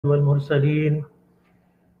والمرسلين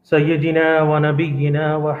سيدنا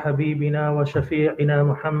ونبينا وحبيبنا وشفيعنا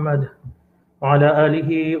محمد وعلى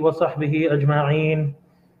آله وصحبه أجمعين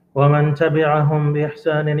ومن تبعهم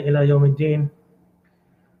بإحسان إلى يوم الدين.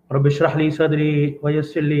 رب اشرح لي صدري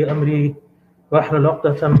ويسر لي أمري واحلل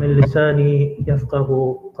عقدة من لساني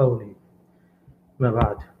يفقه قولي. ما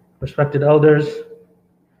بعد. Respected elders,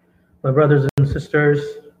 my brothers and sisters,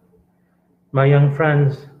 my young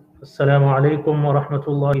friends, Assalamu alaikum wa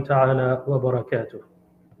rahmatullahi ta'ala wa barakatuh.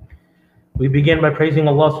 We begin by praising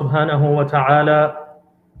Allah subhanahu wa ta'ala,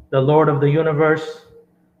 the Lord of the universe,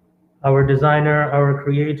 our designer, our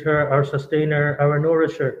creator, our sustainer, our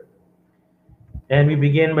nourisher. And we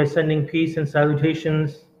begin by sending peace and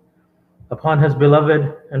salutations upon his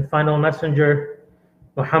beloved and final messenger,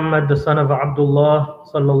 Muhammad, the son of Abdullah,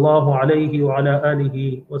 sallallahu alayhi wa ala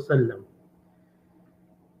alihi wa sallam.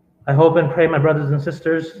 I hope and pray, my brothers and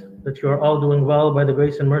sisters, that you are all doing well by the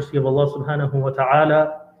grace and mercy of Allah subhanahu wa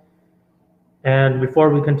ta'ala. And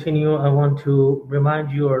before we continue, I want to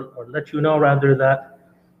remind you or let you know rather that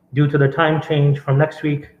due to the time change from next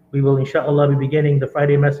week, we will inshallah be beginning the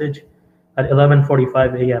Friday message at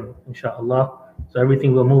 11:45 a.m. inshallah. So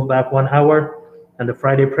everything will move back 1 hour, and the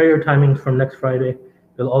Friday prayer timings from next Friday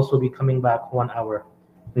will also be coming back 1 hour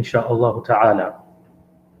inshallah ta'ala.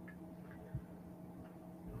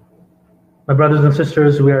 My brothers and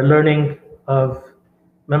sisters, we are learning of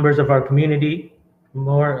members of our community,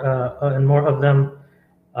 more and more of them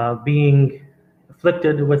being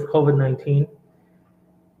afflicted with COVID-19.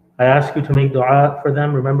 I ask you to make dua for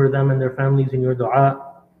them, remember them and their families in your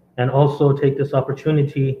dua, and also take this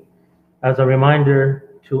opportunity as a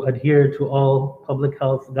reminder to adhere to all public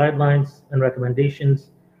health guidelines and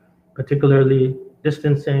recommendations, particularly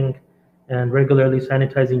distancing and regularly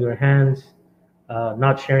sanitizing your hands,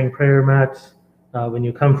 not sharing prayer mats when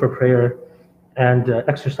you come for prayer, and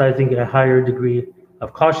exercising a higher degree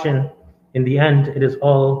of caution. In the end, it is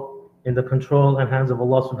all in the control and hands of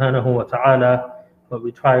Allah subhanahu wa ta'ala, but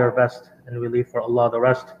we try our best and we leave for Allah the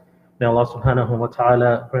rest. May Allah subhanahu wa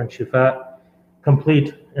ta'ala grant shifa,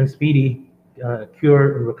 complete and speedy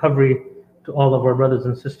cure and recovery to all of our brothers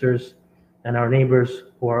and sisters and our neighbors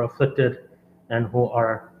who are afflicted and who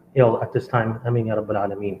are ill at this time. Ameen ya Rabbil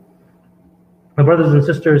Alameen. My brothers and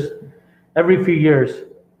sisters, every few years,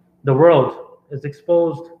 the world is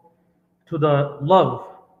exposed to the love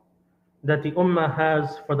that the Ummah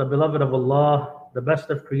has for the beloved of Allah, the best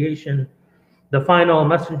of creation, the final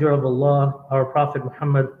messenger of Allah, our Prophet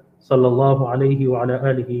Muhammad sallallahu alayhi wa ala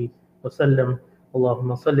alihi wa sallam.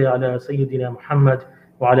 Allahumma salli ala Sayyidina Muhammad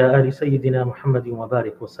wa ala ali Sayyidina Muhammadin wa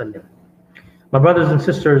barik wa sallam. My brothers and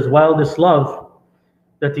sisters, while this love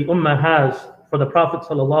that the Ummah has for the Prophet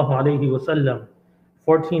sallallahu alayhi wa sallam,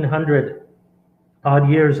 1400 odd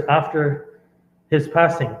years after his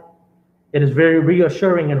passing, it is very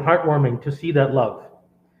reassuring and heartwarming to see that love.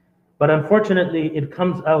 But unfortunately, it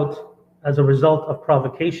comes out as a result of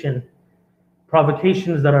provocations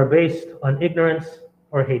that are based on ignorance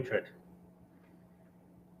or hatred.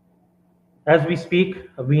 As we speak,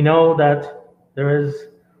 we know that there is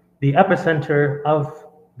the epicenter of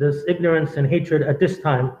this ignorance and hatred at this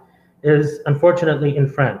time is unfortunately in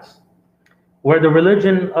France, where the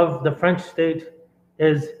religion of the French state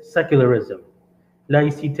is secularism,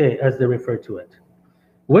 laïcité as they refer to it,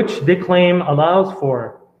 which they claim allows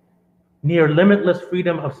for near limitless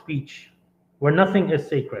freedom of speech, where nothing is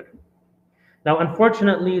sacred. Now,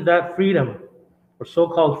 unfortunately, that freedom, or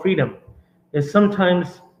so-called freedom, is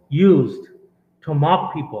sometimes used to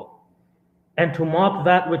mock people and to mock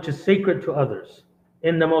that which is sacred to others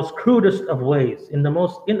in the most crudest of ways, in the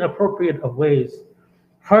most inappropriate of ways,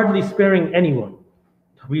 hardly sparing anyone.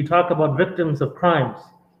 We talk about victims of crimes,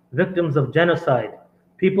 victims of genocide,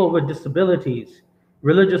 people with disabilities,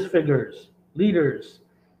 religious figures, leaders,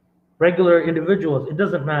 regular individuals. It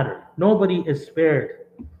doesn't matter. Nobody is spared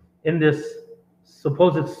in this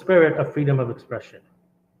supposed spirit of freedom of expression.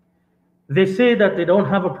 They say that they don't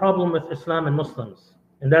have a problem with Islam and Muslims,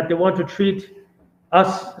 and that they want to treat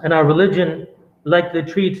us and our religion like they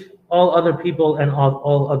treat all other people and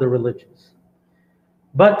all other religions.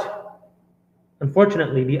 But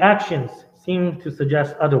unfortunately, the actions seem to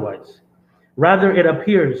suggest otherwise. Rather, it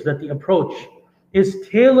appears that the approach is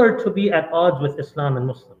tailored to be at odds with Islam and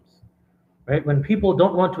Muslims. Right? When people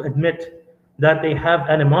don't want to admit that they have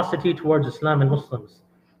animosity towards Islam and Muslims,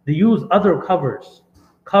 they use other covers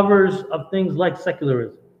of things like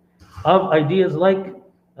secularism, of ideas like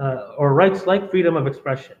or rights like freedom of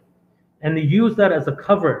expression, and they use that as a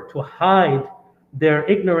cover to hide their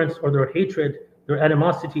ignorance or their hatred, their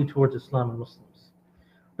animosity towards Islam and Muslims.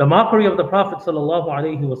 The mockery of the Prophet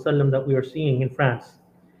ﷺ that we are seeing in France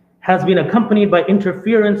has been accompanied by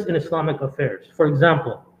interference in Islamic affairs. For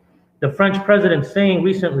example, the French president saying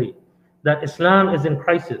recently that Islam is in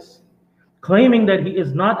crisis, claiming that he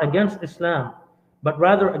is not against Islam, but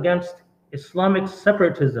rather against Islamic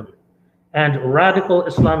separatism and radical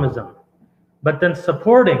Islamism. But then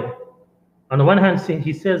supporting, on the one hand,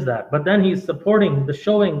 he says that, but then he's supporting the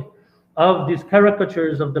showing of these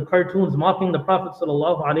caricatures of the cartoons mocking the Prophet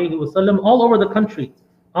ﷺ all over the country,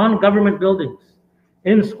 on government buildings,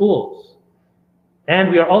 in schools.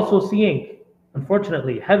 And we are also seeing,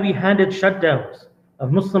 unfortunately, heavy-handed shutdowns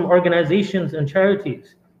of Muslim organizations and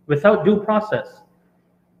charities without due process.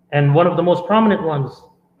 And one of the most prominent ones,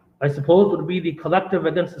 I suppose, would be the Collective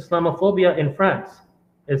Against Islamophobia in France,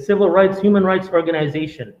 a civil rights, human rights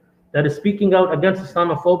organization that is speaking out against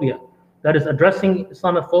Islamophobia, that is addressing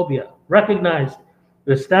Islamophobia, recognized,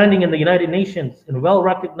 is standing in the United Nations and well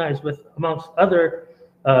recognized with amongst other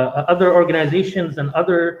organizations and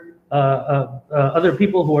other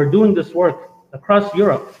people who are doing this work across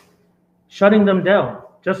Europe, shutting them down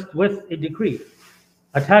just with a decree,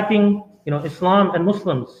 attacking Islam and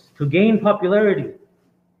Muslims to gain popularity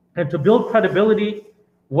and to build credibility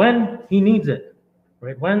when he needs it,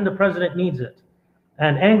 right? When the president needs it,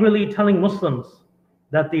 and angrily telling Muslims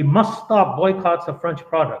that they must stop boycotts of French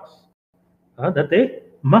products, that they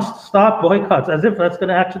must stop boycotts, as if that's going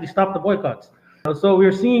to actually stop the boycotts. So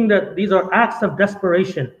we're seeing that these are acts of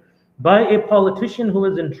desperation by a politician who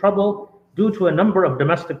is in trouble due to a number of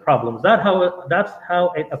domestic problems. That's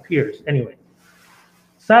how it appears anyway.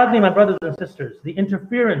 Sadly, my brothers and sisters, the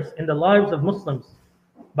interference in the lives of Muslims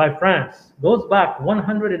by France goes back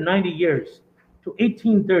 190 years to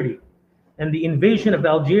 1830 and the invasion of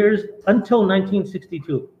Algiers until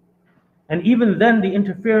 1962. And even then, the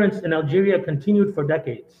interference in Algeria continued for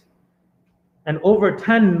decades. And over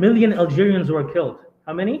 10 million Algerians were killed.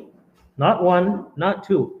 How many? Not one, not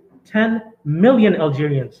two. 10 million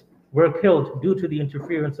Algerians were killed due to the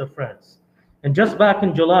interference of France. And just back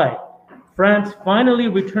in July, France finally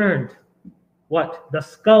returned what? The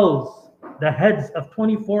skulls, the heads of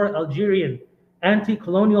 24 Algerian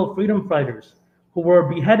anti-colonial freedom fighters who were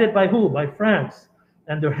beheaded by who? By France.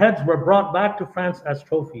 And their heads were brought back to France as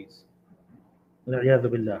trophies.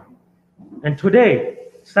 And today,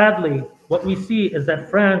 sadly, what we see is that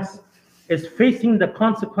France is facing the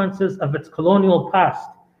consequences of its colonial past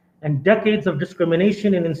and decades of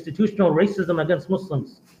discrimination and institutional racism against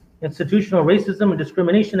Muslims. Institutional racism and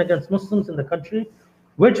discrimination against Muslims in the country,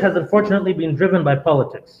 which has unfortunately been driven by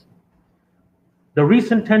politics. The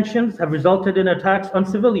recent tensions have resulted in attacks on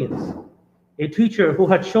civilians. A teacher who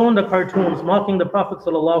had shown the cartoons mocking the Prophet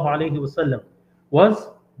ﷺ was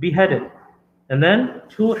beheaded. And then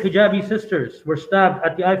 2 hijabi sisters were stabbed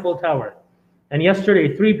at the Eiffel Tower. And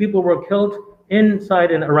yesterday, 3 people were killed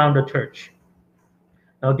inside and around a church.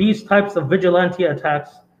 Now, these types of vigilante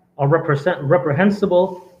attacks are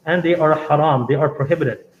reprehensible and they are haram, they are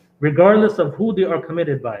prohibited, regardless of who they are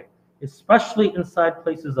committed by, especially inside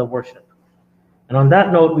places of worship. And on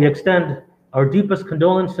that note, we extend our deepest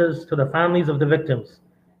condolences to the families of the victims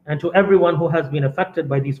and to everyone who has been affected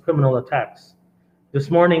by these criminal attacks. This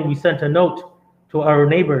morning, we sent a note to our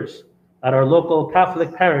neighbors at our local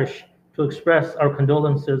Catholic parish to express our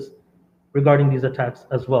condolences regarding these attacks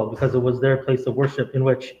as well, because it was their place of worship in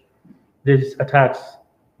which this attack,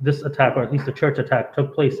 or at least the church attack,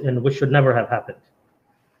 took place in, which should never have happened.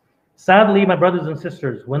 Sadly, my brothers and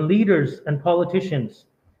sisters, when leaders and politicians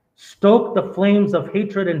stoke the flames of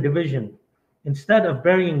hatred and division, instead of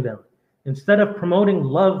burying them, instead of promoting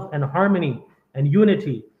love and harmony and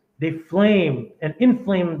unity, they flame and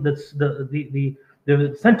inflame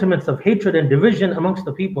the sentiments of hatred and division amongst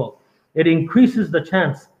the people. It increases the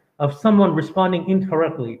chance of someone responding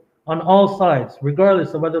incorrectly on all sides,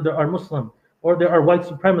 regardless of whether there are Muslim or there are white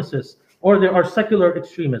supremacists or there are secular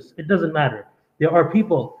extremists. It doesn't matter. There are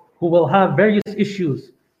people who will have various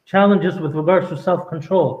issues, challenges with regards to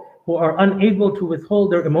self-control, who are unable to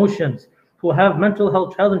withhold their emotions, who have mental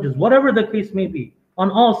health challenges, whatever the case may be,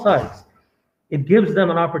 on all sides. It gives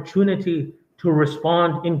them an opportunity to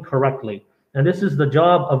respond incorrectly. And this is the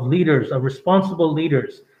job of leaders, of responsible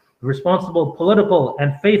political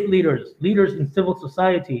and faith leaders, leaders in civil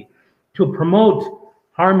society, to promote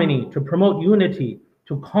harmony, to promote unity,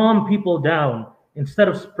 to calm people down instead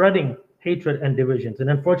of spreading hatred and divisions. And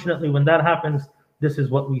unfortunately, when that happens, this is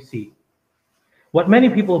what we see. What many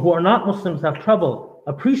people who are not Muslims have trouble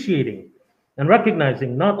appreciating and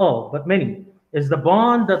recognizing, not all, but many, is the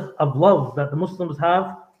bond of love that the Muslims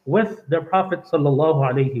have with their Prophet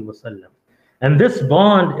ﷺ. And this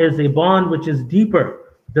bond is a bond which is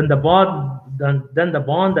deeper than the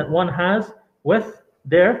bond that one has with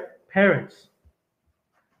their parents.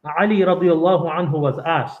 Ali radiallahu anhu was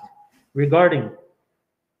asked regarding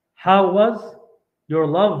how was your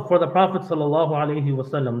love for the Prophet sallallahu alaihi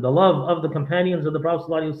wasallam, the love of the companions of the Prophet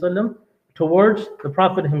sallallahu alaihi wasallam towards the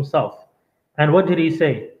Prophet himself. And what did he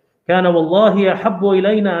say? كان والله أحب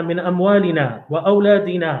إلينا من أموالنا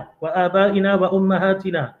وأولادنا وآبائنا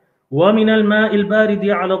وأمهاتنا ومن الماء البارد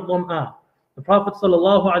على الظمآ. The Prophet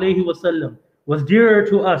sallallahu alaihi wasallam was dearer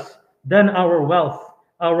to us than our wealth,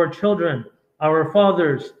 our children, our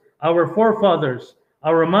fathers, our forefathers,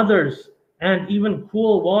 our mothers, and even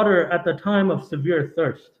cool water at the time of severe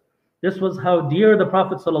thirst. This was how dear the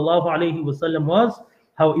Prophet ﷺ was,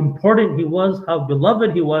 how important he was, how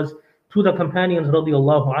beloved he was to the companions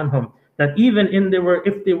radiallahu anhum. That even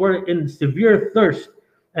if they were in severe thirst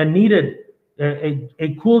and needed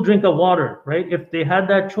a cool drink of water, right? If they had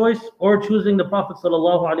that choice or choosing the Prophet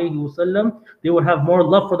ﷺ, they would have more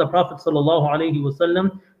love for the Prophet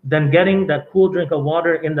ﷺ than getting that cool drink of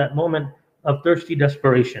water in that moment of thirsty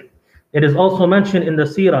desperation. It is also mentioned in the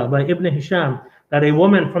Seerah by Ibn Hisham that a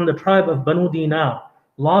woman from the tribe of Banu Dinar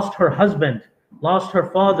lost her husband, lost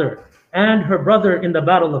her father, and her brother in the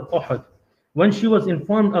battle of Uhud. When she was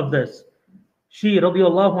informed of this, she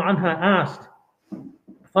radiallahu anha asked,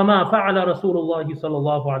 فَمَا فَعَلَ رَسُولُ اللَّهِ صَلَّى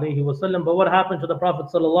اللَّهُ عَلَيْهِ وَسَلَّمَ, but what happened to the Prophet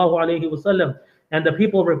sallallahu alaihi wasallam? And the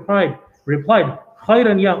people replied, خَيْرًا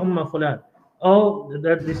يَا أُمَّ فُلَانٍ. Oh,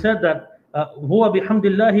 that they said that هُوَ بِحَمْدِ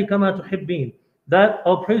اللَّهِ كَمَا تُحِبِّينَ, that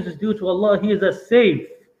all praise is due to Allah, He is as safe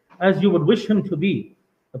as you would wish Him to be.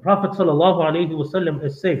 The Prophet sallallahu alaihi wasallam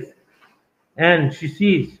is safe. And she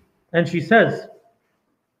says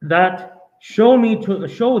that show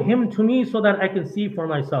him to me so that I can see for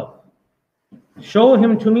myself. Show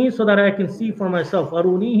him to me so that I can see for myself.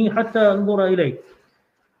 أرونيه حتى أنظر إليه.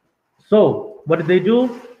 So what did they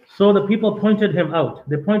do? So the people pointed him out.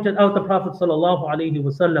 They pointed out the Prophet sallallahu alaihi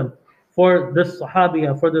wasallam for this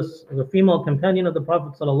Sahabiya, for the female companion of the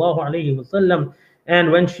Prophet sallallahu alaihi wasallam.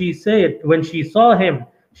 And when she saw him,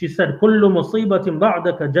 she said, كل مصيبة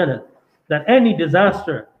بعدك جلل, that any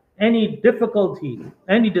disaster, any difficulty,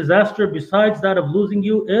 any disaster besides that of losing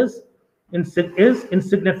you is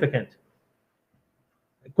insignificant.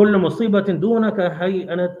 كل مصيبة دونك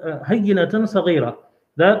هينة صغيرة.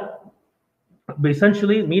 That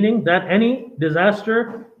essentially meaning that any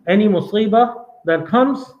disaster, any musibah that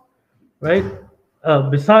comes, right,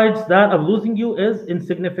 besides that of losing you is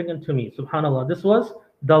insignificant to me. Subhanallah. This was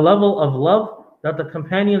the level of love that the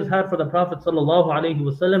companions had for the Prophet sallallahu alaihi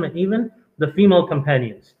wasallam, and even the female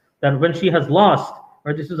companions. That when she has lost,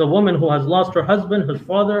 right, this is a woman who has lost her husband, her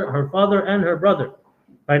father, and her brother,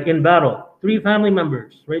 right, in battle. 3 family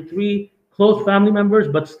members, right, 3 close family members,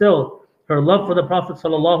 but still her love for the Prophet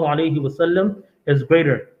sallallahu alaihi wasallam is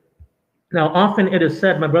greater. Now, often it is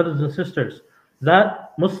said, my brothers and sisters,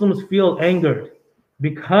 that Muslims feel angered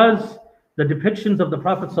because the depictions of the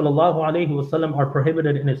Prophet sallallahu alaihi wasallam are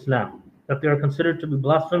prohibited in Islam, that they are considered to be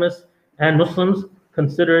blasphemous, and Muslims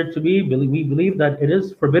consider it to be, we believe that it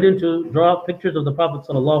is forbidden to draw pictures of the Prophet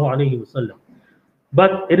sallallahu alaihi wasallam.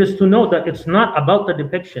 But it is to note that it's not about the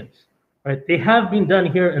depictions, right? They have been done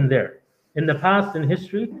here and there. In the past, in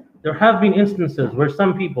history, there have been instances where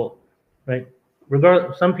some people, right,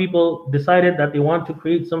 some people decided that they want to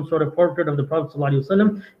create some sort of portrait of the Prophet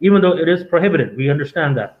ﷺ, even though it is prohibited. We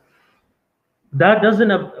understand that.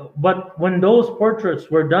 But when those portraits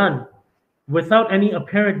were done without any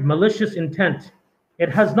apparent malicious intent, it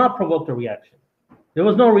has not provoked a reaction. There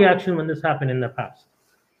was no reaction when this happened in the past.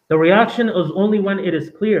 The reaction is only when it is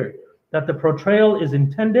clear that the portrayal is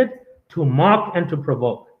intended to mock and to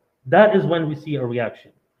provoke. That is when we see a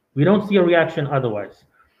reaction. We don't see a reaction otherwise.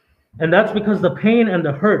 And that's because the pain and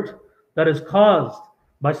the hurt that is caused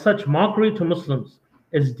by such mockery to Muslims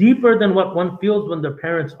is deeper than what one feels when their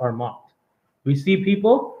parents are mocked. We see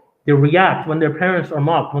people, they react when their parents are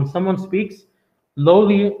mocked. When someone speaks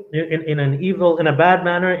lowly, in a bad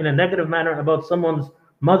manner, in a negative manner about someone's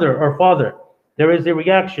mother or father, there is a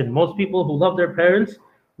reaction. Most people who love their parents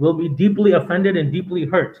will be deeply offended and deeply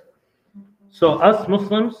hurt. So us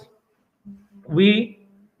Muslims, we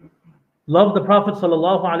love the Prophet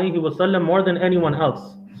ﷺ more than anyone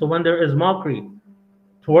else. So when there is mockery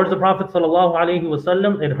towards the Prophet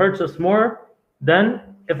ﷺ, it hurts us more than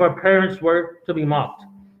if our parents were to be mocked.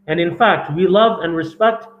 And in fact, we love and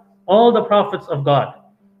respect all the prophets of God,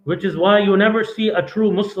 which is why you never see a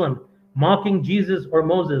true Muslim mocking Jesus or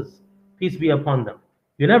Moses, peace be upon them.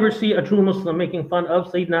 You never see a true Muslim making fun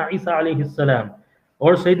of Sayyidina Isa alayhi salam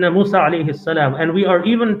or Sayyidina Musa alayhi salam. And we are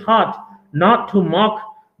even taught not to mock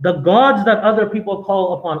the gods that other people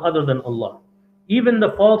call upon other than Allah. Even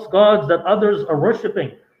the false gods that others are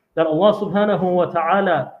worshipping, that Allah subhanahu wa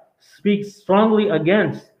ta'ala speaks strongly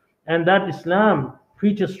against, and that Islam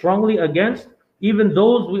preaches strongly against, even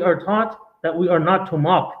those we are taught that we are not to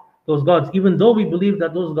mock those gods. Even though we believe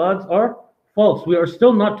that those gods are false, we are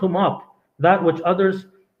still not to mock that which others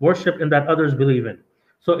worship and that others believe in.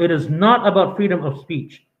 So it is not about freedom of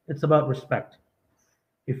speech, it's about respect.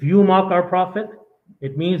 If you mock our Prophet,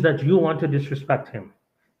 it means that you want to disrespect him.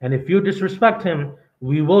 And if you disrespect him,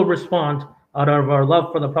 we will respond out of our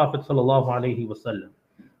love for the Prophet sallallahu alaihi wasallam.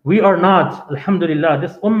 We are not, alhamdulillah,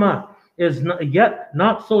 this ummah is yet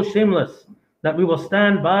not so shameless that we will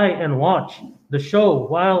stand by and watch the show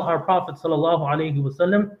while our Prophet sallallahu alaihi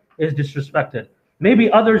wasallam is disrespected.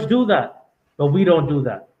 Maybe others do that, but we don't do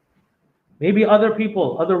that. Maybe other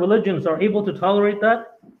people, other religions are able to tolerate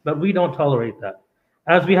that, but we don't tolerate that.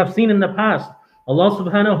 As we have seen in the past, Allah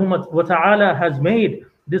subhanahu wa ta'ala has made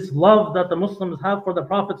this love that the Muslims have for the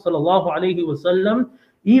Prophet sallallahu alaihi wasallam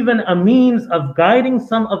even a means of guiding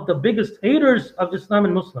some of the biggest haters of Islam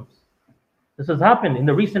and Muslims. This has happened in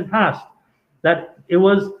the recent past, that it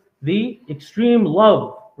was the extreme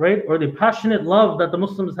love, right, or the passionate love that the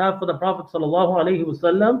Muslims have for the Prophet sallallahu alaihi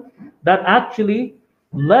wasallam that actually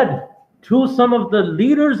led to some of the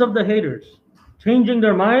leaders of the haters changing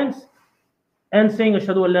their minds and saying,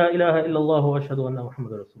 Ashhadu an la ilaha illallah wa ashhadu anna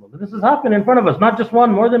Muhammadan Rasulullah. This has happened in front of us, not just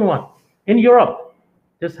one, more than one. In Europe,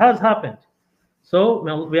 this has happened. So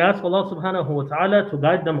we ask Allah subhanahu wa ta'ala to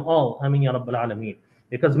guide them all. Ameen ya Rabbil Alameen.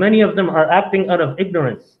 Because many of them are acting out of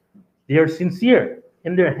ignorance. They are sincere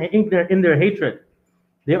in their hatred.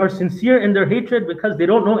 They are sincere in their hatred because they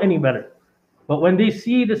don't know any better. But when they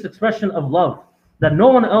see this expression of love, that no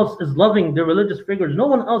one else is loving their religious figures, no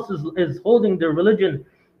one else is holding their religion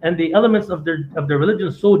and the elements of their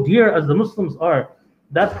religion so dear as the Muslims are,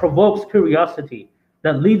 that provokes curiosity,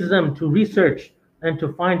 that leads them to research and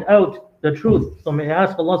to find out the truth. So may I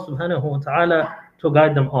ask Allah subhanahu wa ta'ala to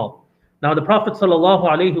guide them all. Now the Prophet sallallahu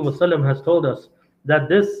alaihi wasallam has told us that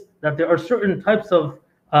there are certain types of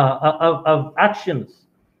actions,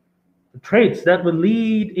 traits that will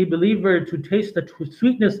lead a believer to taste the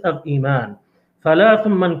sweetness of Iman. ثَلَاثٌ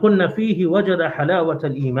مَنْ كُنَّ فِيهِ وَجَدَ حَلَاوَةَ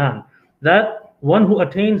الْإِيمَانِ. That one who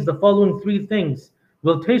attains the following three things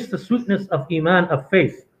will taste the sweetness of Iman, of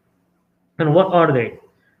faith. And what are they?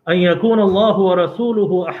 أَن يَكُونَ اللَّهُ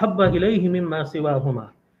وَرَسُولُهُ أَحَبَّ إِلَيْهِ مِمَّا سِوَاهُمَا.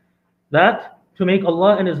 That to make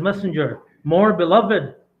Allah and His Messenger more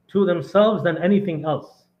beloved to themselves than anything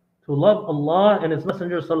else. To love Allah and His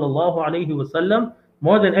Messenger sallallahu alaihi wasallam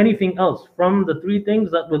more than anything else, from the three things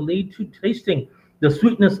that will lead to tasting the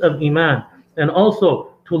sweetness of Iman. And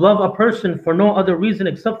also to love a person for no other reason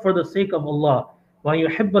except for the sake of Allah. وَأَن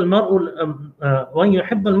يُحِبَّ الْمَرْءَ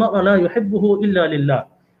لَا يُحِبُّهُ إِلَّا لِلَّهِ.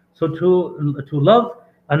 So to love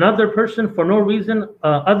another person for no reason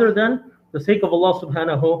other than the sake of Allah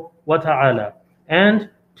subhanahu wa ta'ala. And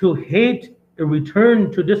to hate a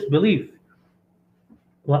return to disbelief.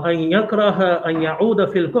 وَأَن يَكْرَهَ أَن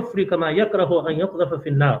يَعُودَ فِي الْكُفْرِ كَمَا يَكْرَهُ أَن يُقْذَفَ فِي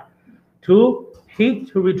النَّارِ. To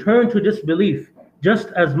hate to return to disbelief just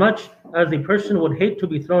as much as a person would hate to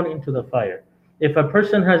be thrown into the fire. If a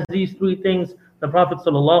person has these three things, the Prophet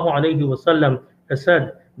ﷺ has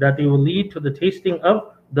said that they will lead to the tasting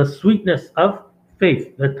of the sweetness of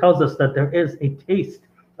faith. That tells us that there is a taste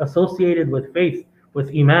associated with faith,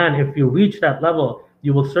 with Iman. If you reach that level,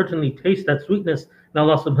 you will certainly taste that sweetness. And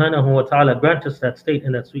Allah subhanahu wa ta'ala grant us that state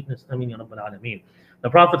and that sweetness. Ameen ya Rabbil Alameen. The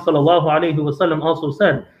Prophet ﷺ also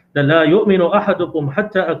said, that لا يؤمن أحدكم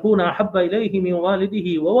حتى أكون أحب إليه من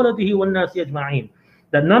والده وولده والناس أجمعين.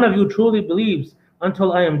 That none of you truly believes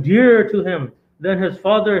until I am dearer to him than his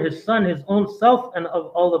father, his son, his own self, and of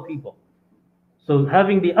all the people. So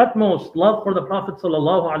having the utmost love for the Prophet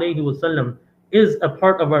ﷺ is a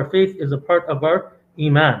part of our faith, is a part of our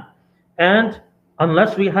Iman. And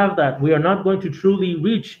unless we have that, we are not going to truly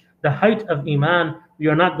reach the height of Iman. We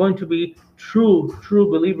are not going to be true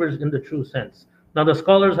believers in the true sense. Now the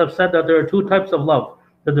scholars have said that there are two types of love.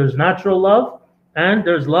 That there's natural love and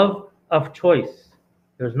there's love of choice.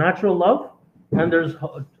 There's natural love and there's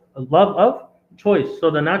love of choice.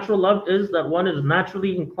 So the natural love is that one is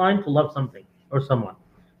naturally inclined to love something or someone.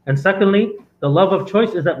 And secondly, the love of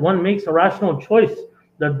choice is that one makes a rational choice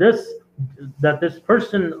that this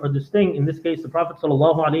person or this thing, in this case the Prophet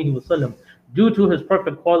ﷺ, due to his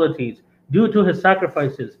perfect qualities, due to his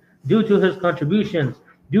sacrifices, due to his contributions,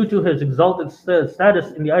 due to his exalted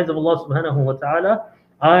status in the eyes of Allah subhanahu wa ta'ala,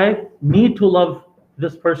 I need to love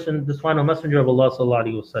this person, this final messenger of Allah sallallahu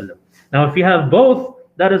alaihi wasallam. Now if we have both,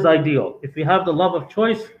 that is ideal. If we have the love of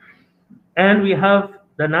choice and we have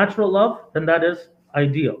the natural love, then that is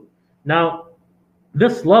ideal. Now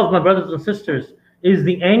this love, my brothers and sisters, is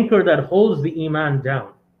the anchor that holds the Iman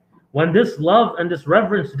down. When this love and this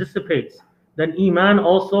reverence dissipates, then Iman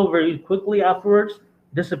also very quickly afterwards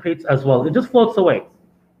dissipates as well. It just floats away.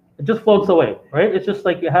 It just floats away, right? It's just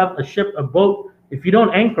like you have a ship, a boat. If you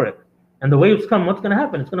don't anchor it and the waves come, what's going to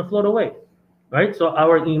happen? It's going to float away, right? So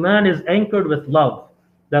our Iman is anchored with love.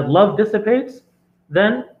 That love dissipates,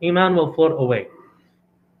 then Iman will float away.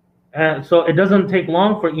 So it doesn't take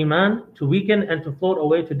long for Iman to weaken and to float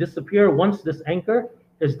away, to disappear once this anchor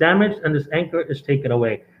is damaged and this anchor is taken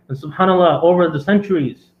away. And subhanAllah, over the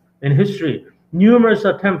centuries in history, numerous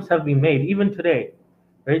attempts have been made, even today,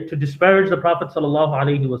 right, to disparage the Prophet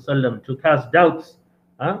ﷺ, to cast doubts,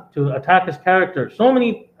 to attack his character. So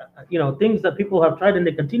many things that people have tried and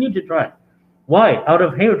they continue to try. Why? Out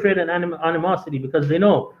of hatred and animosity, because they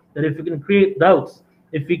know that if you can create doubts,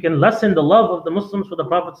 if we can lessen the love of the Muslims for the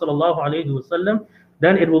Prophet ﷺ,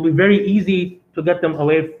 then it will be very easy to get them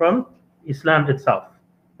away from Islam itself,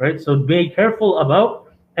 right? So be careful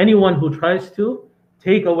about anyone who tries to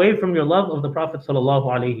take away from your love of the Prophet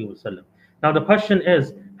ﷺ. Now the question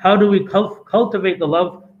is, how do we cultivate the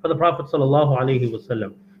love for the Prophet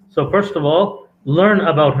ﷺ? So first of all, learn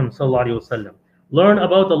about him ﷺ. Learn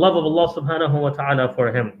about the love of Allah subhanahu wa ta'ala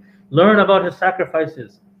for him. Learn about his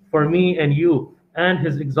sacrifices for me and you, and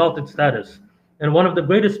his exalted status. And one of the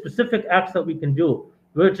greatest specific acts that we can do,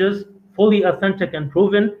 which is fully authentic and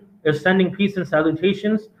proven, is sending peace and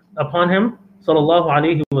salutations upon him sallallahu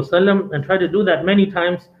alaihi wasallam, and try to do that many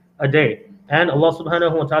times a day. And Allah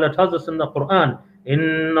subhanahu wa ta'ala tells us in the Quran,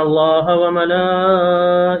 Inna Allah wa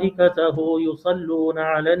malaikatahu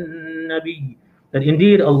yusalluna ala nabi, that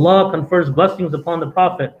indeed Allah confers blessings upon the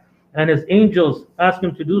Prophet, and his angels ask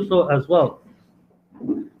him to do so as well.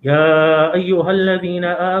 يا أيها الذين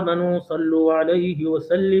آمنوا صلوا عليه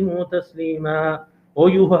وسلموا تسليما. O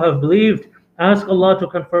you who have believed, ask Allah to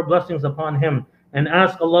confer blessings upon him, and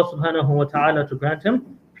ask Allah subhanahu wa ta'ala to grant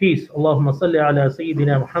him peace. Allahumma salli ala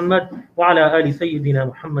Sayyidina Muhammad wa ala ali Sayyidina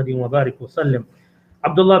Muhammadin wa barik wa sallim.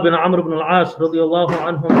 Abdullah bin Amr ibn al-As radiyallahu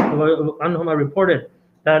anhum reported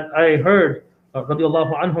that I heard the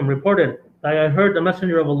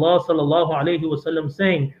Messenger of Allah sallallahu alayhi wa sallam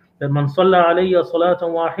saying that man salla alayya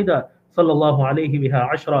salatan wahida sallallahu alayhi biha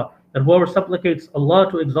ashra, that whoever supplicates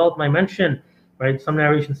Allah to exalt my mention, right? Some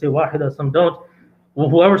narrations say wahida, some don't.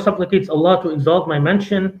 Whoever supplicates Allah to exalt my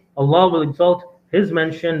mention, Allah will exalt his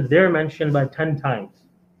mention, their mention, by 10 times.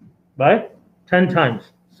 By 10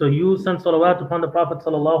 times. So you send salawat upon the Prophet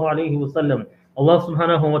sallallahu alayhi wa sallam, Allah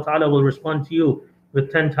subhanahu wa ta'ala will respond to you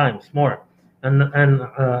with 10 times more. And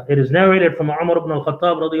it is narrated from Umar ibn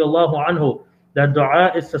al-Khattab radiyallahu anhu that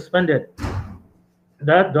dua is suspended.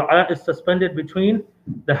 That dua is suspended between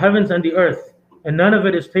the heavens and the earth, and none of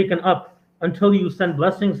it is taken up until you send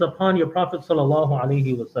blessings upon your Prophet sallallahu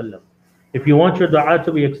alaihi wasallam. If you want your dua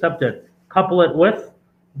to be accepted, couple it with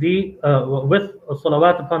the with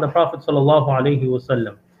salawat upon the Prophet sallallahu alaihi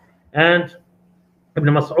wasallam. And Ibn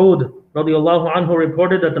Mas'ud radiyallahu anhu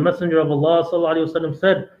reported that the Messenger of Allah sallallahu alaihi wasallam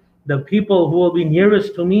said, the people who will be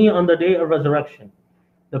nearest to me on the day of resurrection,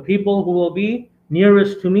 the people who will be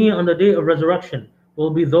nearest to me on the day of resurrection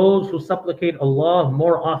will be those who supplicate Allah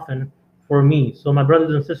more often for me. So my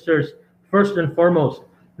brothers and sisters, first and foremost,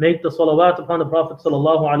 make the salawat upon the Prophet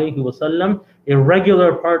sallallahu alaihi wasallam a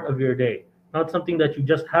regular part of your day. Not something that you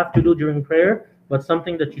just have to do during prayer, but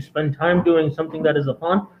something that you spend time doing, something that is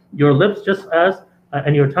upon your lips just as,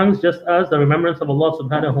 and your tongues just as the remembrance of Allah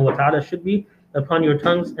subhanahu wa ta'ala should be upon your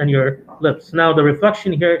tongues and your lips. Now the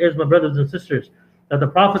reflection here is, my brothers and sisters, that the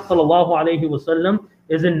Prophet ﷺ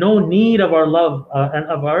is in no need of our love and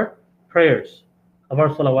of our prayers, of our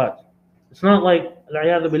salawat. It's not like,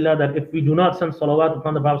 billah, that if we do not send salawat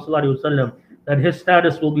upon the Prophet ﷺ, that his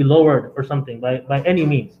status will be lowered or something by any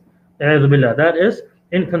means. Billah, that is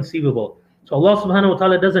inconceivable. So Allah subhanahu wa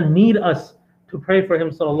ta'ala doesn't need us to pray for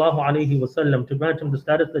him ﷺ, to grant him the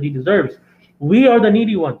status that he deserves. We are the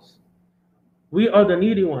needy ones. We are the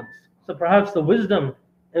needy ones. So perhaps the wisdom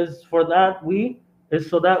is so that we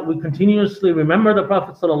continuously remember the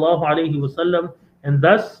Prophet ﷺ, and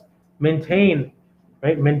thus maintain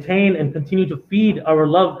and continue to feed our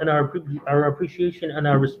love and our appreciation and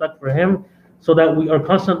our respect for him, so that we are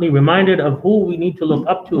constantly reminded of who we need to look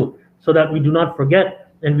up to, so that we do not forget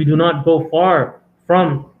and we do not go far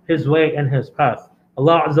from his way and his path.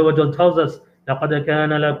 Allah Azza wa Jal tells us, لَقَدْ كَانَ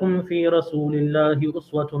لَكُمْ فِي رَسُولِ اللَّهِ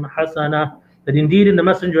أُسْوَةٌ حَسَنَةٌ, that indeed in the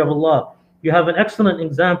Messenger of Allah you have an excellent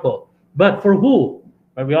example. But for who?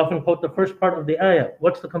 We often quote the first part of the ayah.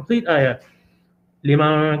 What's the complete ayah?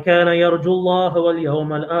 لِمَنْ كَانَ يَرْجُو اللَّهَ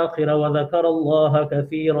وَالْيَوْمَ الْآخِرَ وَذَكَرَ اللَّهَ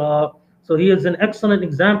كَثِيرًا. So he is an excellent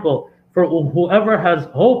example for whoever has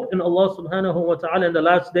hope in Allah subhanahu wa ta'ala in the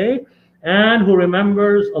last day, and who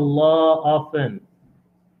remembers Allah often.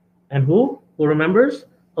 And who? who remembers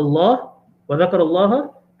Allah, وَذَكَرَ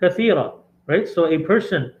اللَّهَ كَثِيرًا, right? So a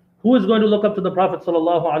person who is going to look up to the Prophet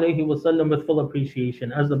ﷺ with full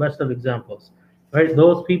appreciation as the best of examples, right?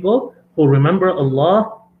 Those people who remember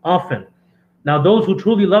Allah often. Now, those who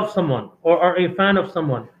truly love someone or are a fan of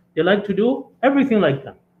someone, they like to do everything like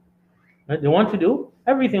them, right? They want to do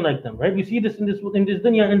everything like them, right? We see this in this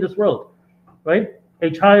dunya, in this world, right?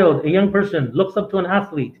 A child, a young person looks up to an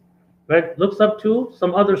athlete, right? Looks up to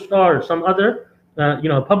some other star, some other,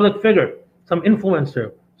 public figure, some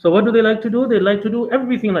influencer. So what do they like to do? They like to do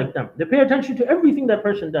everything like them. They pay attention to everything that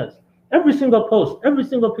person does, every single post, every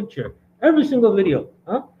single picture, every single video,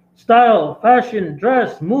 style, fashion,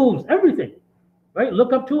 dress, moves, everything, right?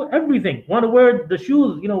 Look up to everything. Want to wear the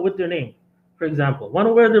shoes, with their name, for example. Want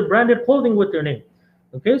to wear the branded clothing with their name.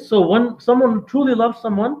 Okay, so when someone truly loves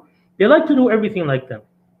someone, they like to do everything like them,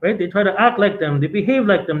 right? They try to act like them, they behave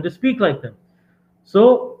like them, they speak like them.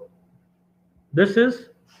 So this is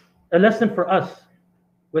a lesson for us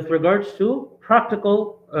with regards to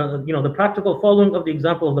practical, the practical following of the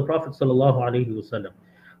example of the Prophet ﷺ.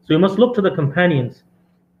 So you must look to the companions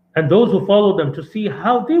and those who followed them to see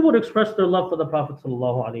how they would express their love for the Prophet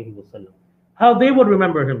ﷺ, how they would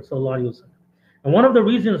remember him ﷺ. And one of the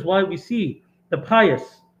reasons why we see the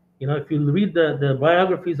pious, if you read the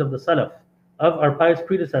biographies of the Salaf, of our pious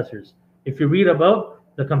predecessors, if you read about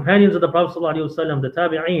the companions of the Prophet ﷺ, the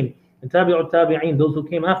Tabi'een, and Tabi'ut Tabi'een, those who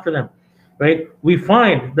came after them, right? We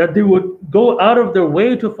find that they would go out of their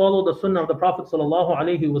way to follow the Sunnah of the Prophet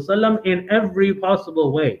ﷺ in every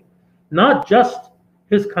possible way, not just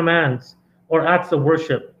his commands or acts of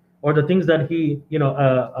worship or the things that he,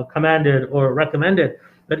 commanded or recommended,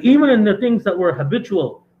 but even in the things that were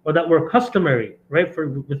habitual or that were customary, right? For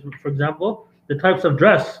example, the types of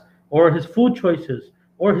dress or his food choices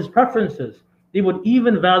or his preferences, they would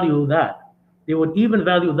even value that. They would even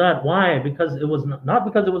value that. Why? Because it was not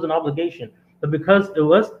because it was an obligation, but because it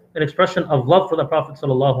was an expression of love for the Prophet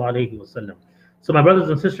ﷺ. So my brothers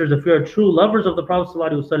and sisters, if we are true lovers of the Prophet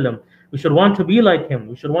ﷺ, we should want to be like him.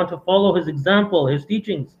 We should want to follow his example, his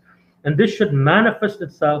teachings. And this should manifest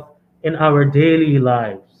itself in our daily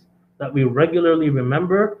lives, that we regularly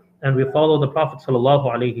remember and we follow the Prophet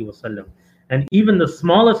ﷺ. And even the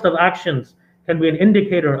smallest of actions can be an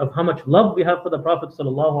indicator of how much love we have for the Prophet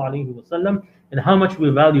ﷺ and how much we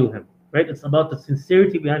value him, right? It's about the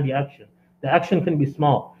sincerity behind the action. The action can be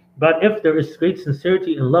small, but if there is great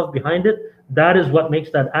sincerity and love behind it, that is what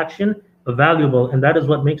makes that action valuable, and that is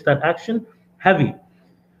what makes that action heavy.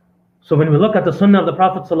 So when we look at the sunnah of the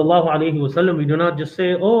Prophet ﷺ, we do not just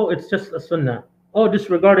say, oh, it's just a sunnah. Oh,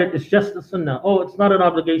 disregard it, it's just a sunnah. Oh, it's not an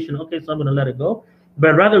obligation. Okay, so I'm going to let it go.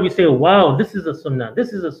 But rather we say, wow, this is a sunnah,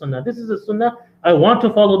 this is a sunnah, this is a sunnah. I want to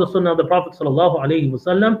follow the sunnah of the Prophet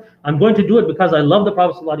ﷺ. I'm going to do it because I love the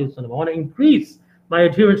Prophet ﷺ. I want to increase my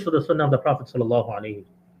adherence to the sunnah of the Prophet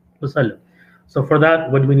ﷺ. So for that,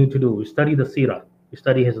 what do we need to do? We study the seerah, we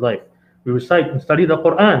study his life. We recite and study the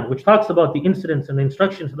Quran, which talks about the incidents and the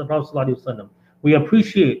instructions of the Prophet ﷺ. We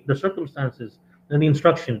appreciate the circumstances and the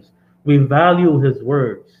instructions. We value his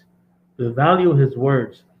words. We value his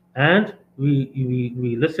words. And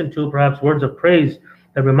we listen to perhaps words of praise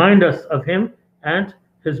that remind us of him and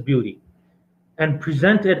his beauty, and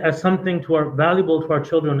present it as something valuable to our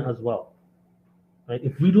children as well. Right?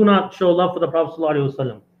 If we do not show love for the Prophet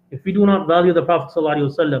ﷺ, if we do not value the Prophet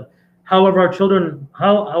ﷺ, how are our children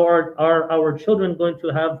going to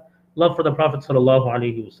have love for the Prophet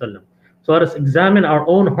ﷺ? So let us examine our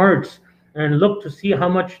own hearts and look to see how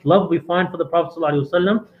much love we find for the Prophet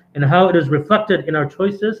ﷺ and how it is reflected in our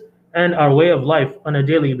choices and our way of life on a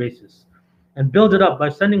daily basis. And build it up by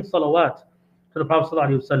sending salawat to the Prophet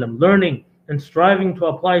ﷺ, learning and striving to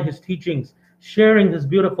apply his teachings, sharing his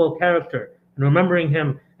beautiful character, and remembering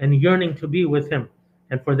him and yearning to be with him.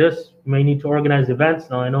 And for this, we may need to organize events.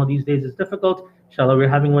 Now, I know these days it's difficult. Inshallah, we're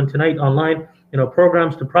having one tonight online,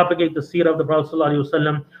 programs to propagate the seerah of the Prophet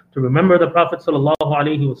ﷺ, to remember the Prophet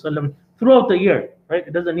ﷺ throughout the year, right?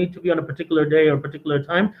 It doesn't need to be on a particular day or a particular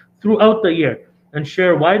time, throughout the year, and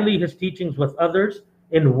share widely his teachings with others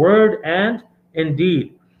in word and in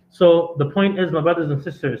deed. So the point is, my brothers and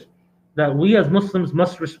sisters, that we as Muslims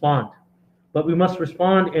must respond, but we must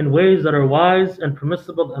respond in ways that are wise and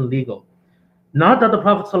permissible and legal. Not that the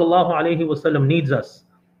Prophet ﷺ needs us,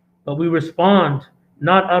 but we respond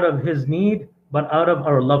not out of his need, but out of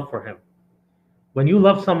our love for him. When you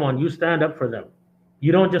love someone, you stand up for them.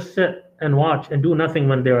 You don't just sit and watch and do nothing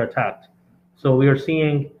when they're attacked. So we are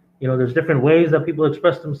seeing, there's different ways that people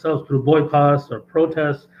express themselves through boycotts or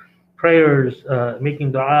protests, prayers,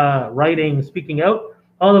 making dua, writing, speaking out.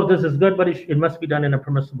 All of this is good, but it must be done in a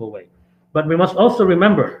permissible way. But we must also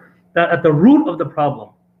remember that at the root of the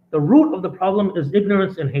problem is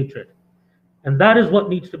ignorance and hatred. And that is what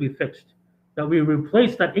needs to be fixed. That we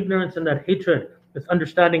replace that ignorance and that hatred with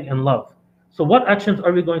understanding and love. So what actions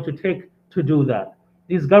are we going to take to do that?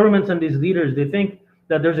 These governments and these leaders, they think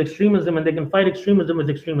that there's extremism and they can fight extremism with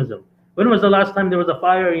extremism. When was the last time there was a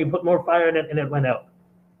fire and you put more fire in it and it went out?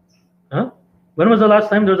 Huh? When was the last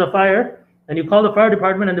time there was a fire and you call the fire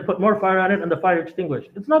department and they put more fire on it and the fire extinguished?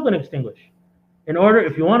 It's not going to extinguish.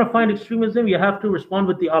 If you want to find extremism, you have to respond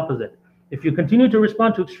with the opposite. If you continue to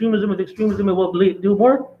respond to extremism with extremism, it will do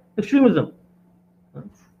more extremism.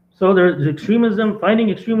 So there's extremism. Finding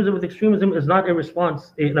extremism with extremism is not a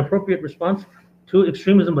response, an appropriate response to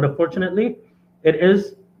extremism. But unfortunately, it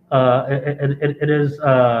is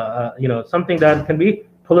something that can be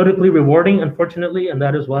politically rewarding. Unfortunately, and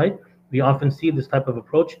that is why we often see this type of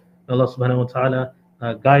approach. Allah Subhanahu wa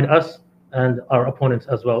Taala guide us and our opponents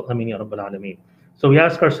as well. Ameen ya Rabbal Alameen. So we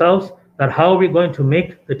ask ourselves that how are we going to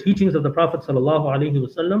make the teachings of the Prophet Sallallahu Alaihi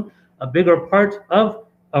Wasallam a bigger part of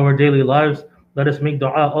our daily lives. Let us make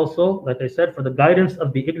dua also, like I said, for the guidance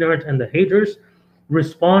of the ignorant and the haters.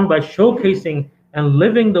 Respond by showcasing and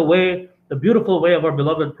living the beautiful way of our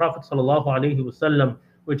beloved Prophet Sallallahu Alaihi Wasallam,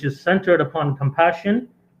 which is centered upon compassion,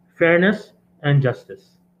 fairness, and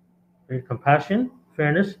justice. Compassion,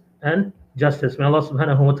 fairness, and justice. May Allah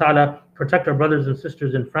Subhanahu wa Ta'ala protect our brothers and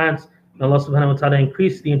sisters in France. May Allah Subhanahu wa Ta'ala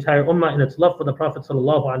increase the entire ummah in its love for the Prophet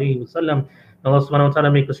Sallallahu Alaihi Wasallam. May Allah Subhanahu wa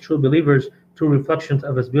Ta'ala make us true believers, true reflections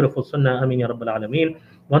of His beautiful Sunnah. Ameen ya Rabbal Alameen.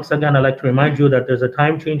 Once again, I'd like to remind you that there's a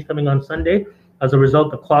time change coming on Sunday. As a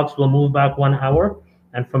result, the clocks will move back 1 hour.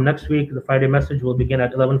 And from next week, the Friday message will begin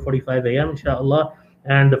at 11:45 a.m. inshallah.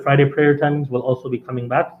 And the Friday prayer timings will also be coming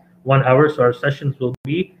back 1 hour. So our sessions will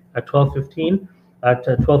be at 12:15, at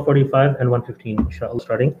 12:45, and 1:15 inshallah,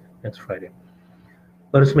 starting next Friday.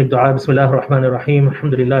 Let us make dua. Bismillah ar-Rahman ar-Rahim.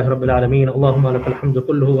 Alhamdulillah Rabbil Alameen. Allahumma lakal hamdu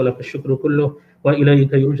kulluhu wa lakal shukru kulluhu wa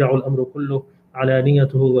ilayka yurja'u al-amru kulluhu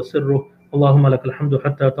alaniyatuhu wa sirruhu. Allahumma lakal hamdu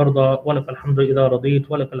hatta tarda wa lakal hamdu idha radit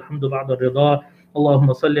wa lakal hamdu ba'da ar-rida.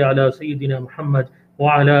 Allahumma salli ala Sayyidina Muhammad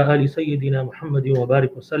wa ala ali Sayyidina Muhammadin wa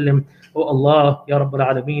barik wa sallim. Oh Allah, Ya Rabbil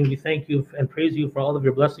Alameen, we thank you and praise you for all of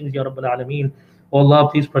your blessings, Ya Rabbil Alameen. Oh Allah,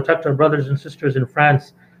 please protect our brothers and sisters in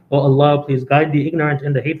France. Oh Allah, please guide the ignorant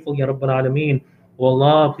and the hateful, Ya Rabbil Alameen. Oh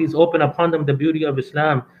Allah, please open upon them the beauty of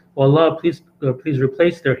Islam. Oh Allah, please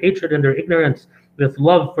replace their hatred and their ignorance with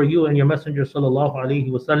love for you and your Messenger Sallallahu Alaihi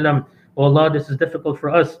Wasallam. Oh Allah, this is difficult for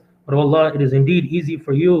us, but oh Allah, it is indeed easy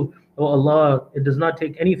for you. Oh Allah, it does not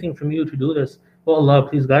take anything from you to do this. Oh Allah,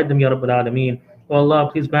 please guide them, Ya Rabbil Alameen. Oh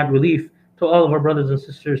Allah, please grant relief to all of our brothers and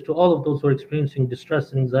sisters, to all of those who are experiencing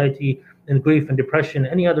distress and anxiety and grief and depression,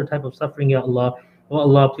 any other type of suffering, Ya Allah. Oh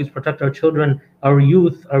Allah, please protect our children, our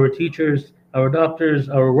youth, our teachers, our doctors,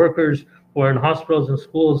 our workers who are in hospitals and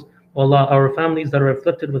schools. Oh Allah, our families that are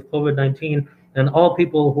afflicted with COVID-19 and all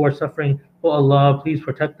people who are suffering. Oh Allah, please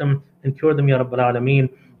protect them and cure them, Ya Rabbal Alameen.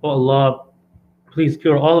 Oh Allah, please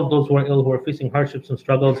cure all of those who are ill, who are facing hardships and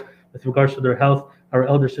struggles with regards to their health. Our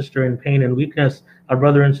elder sister in pain and weakness, our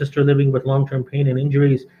brother and sister living with long-term pain and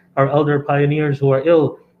injuries, our elder pioneers who are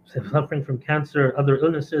ill, suffering from cancer, other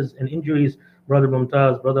illnesses and injuries, Brother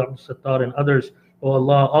Mumtaz, Brother Abdul Sattar, and others. Oh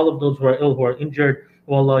Allah, all of those who are ill, who are injured,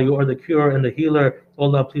 oh Allah, you are the cure and the healer. Oh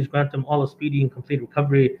Allah, please grant them all a speedy and complete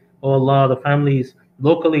recovery. Oh Allah, the families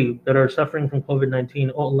locally that are suffering from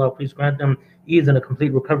COVID-19, oh Allah, please grant them ease and a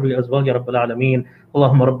complete recovery as well, Ya Rabbal Alameen.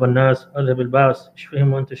 Allahumma Rabban Nas, Adhab al-Bas,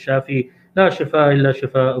 Shfihim wa anta shafi, la shifa illa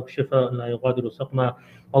shifa'uk, shifa'an la yughadiru saqma.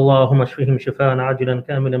 Allahumma shfihim shifa'an ajilan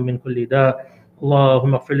kamilan min kulli da'.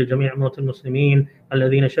 اللهم اغفر لجميع موتى المسلمين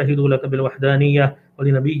الذين شهدوا لك بالوحدانية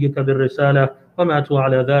ولنبيك بالرسالة وماتوا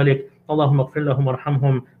على ذلك. اللهم اغفر لهم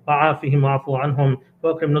وارحمهم وعافهم واعف عنهم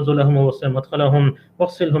واكرم نزلهم ووسع مدخلهم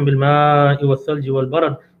واغسلهم بالماء والثلج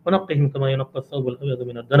والبرد ونقهم كما ينقى الثوب الأبيض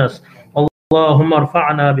من الدنس. اللهم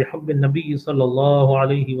ارفعنا بحب النبي صلى الله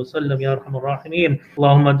عليه وسلم يا أرحم الراحمين.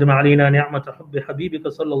 اللهم اجمع علينا نعمة حب حبيبك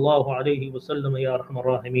صلى الله عليه وسلم يا أرحم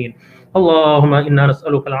الراحمين. اللهم إنا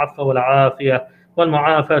نسألك العفو والعافية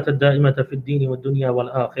والمعافاة الدائمة في الدين والدنيا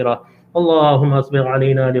والآخرة. اللهم أسبغ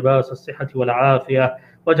علينا لباس الصحة والعافية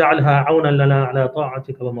واجعلها عونا لنا على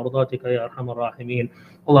طاعتك ومرضاتك يا أرحم الراحمين.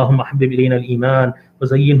 اللهم حبب إلينا الإيمان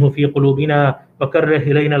وزينه في قلوبنا وكره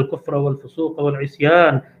إلينا الكفر والفسوق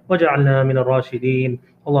والعصيان واجعلنا من الراشدين.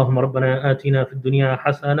 اللهم ربنا آتنا في الدنيا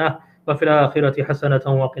حسنة وفي الآخرة حسنة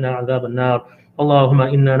وقنا عذاب النار. اللهم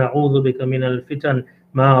إنا نعوذ بك من الفتن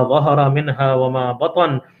ما ظهر منها وما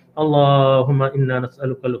بطن. اللهم إنا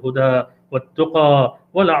نسألك الهدى والتقى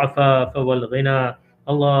والعفاف والغنى.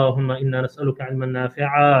 اللهم إنا نسألك علما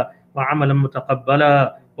نافعا وعملا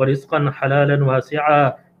متقبلا ورزقا حلالا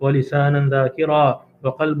واسعا ولسانا ذاكرا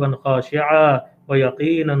وقلبا خاشعا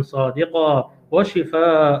ويقينا صادقا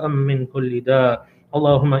وشفاء من كل داء.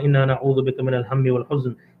 اللهم إنا نعوذ بك من الهم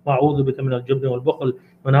والحزن، وأعوذ بك من الجبن والبخل،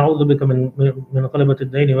 ونعوذ بك من غلبة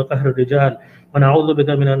الدين وقهر الرجال، ونعوذ بك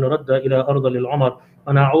من أن نرد إلى أرض العمر،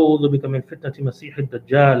 ونعوذ بك من فتنة مسيح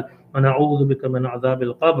الدجال، ونعوذ بك من عذاب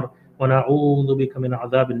القبر، ونعوذ بك من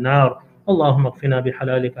عذاب النار. اللهم اكفنا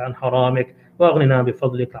بحلالك عن حرامك، واغننا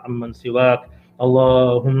بفضلك عمن سواك.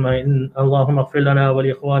 اللهم اغفر لنا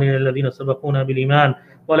ولإخواننا الذين سبقونا بالإيمان،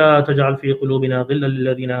 ولا تجعل في قلوبنا غلا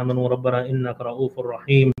للذين آمنوا ربنا إنك رؤوف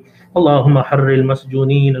رحيم. اللهم حرر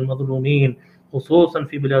المسجونين المظلومين خصوصا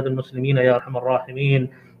في بلاد المسلمين يا أرحم الراحمين.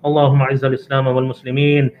 اللهم أعز الإسلام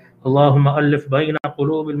والمسلمين. اللهم ألف بين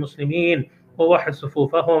قلوب المسلمين ووحد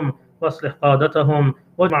صفوفهم واصلح قادتهم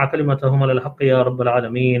واجمع كلمتهم على الحق يا رب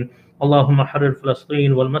العالمين. اللهم حرر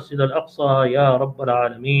فلسطين والمسجد الأقصى يا رب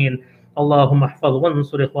العالمين. اللهم احفظ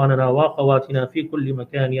وانصر إخواننا وأخواتنا في كل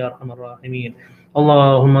مكان يا أرحم الراحمين.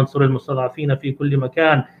 اللهم انصر المستضعفين في كل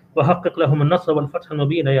مكان وحقق لهم النصر والفتح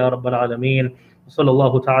المبين يا رب العالمين. وصلى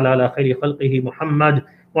الله تعالى على خير خلقه محمد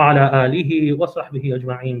وعلى آله وصحبه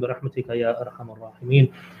أجمعين برحمتك يا أرحم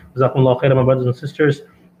الراحمين. جزاكم الله خيرا, my brothers and sisters.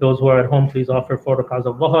 Those who are at home, please offer 4 rak'ahs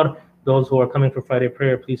of Dhuhr. Those who are coming for Friday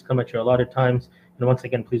prayer, please come at your allotted times. And once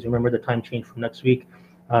again, please remember the time change from next week.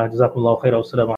 جزاكم الله خيرا.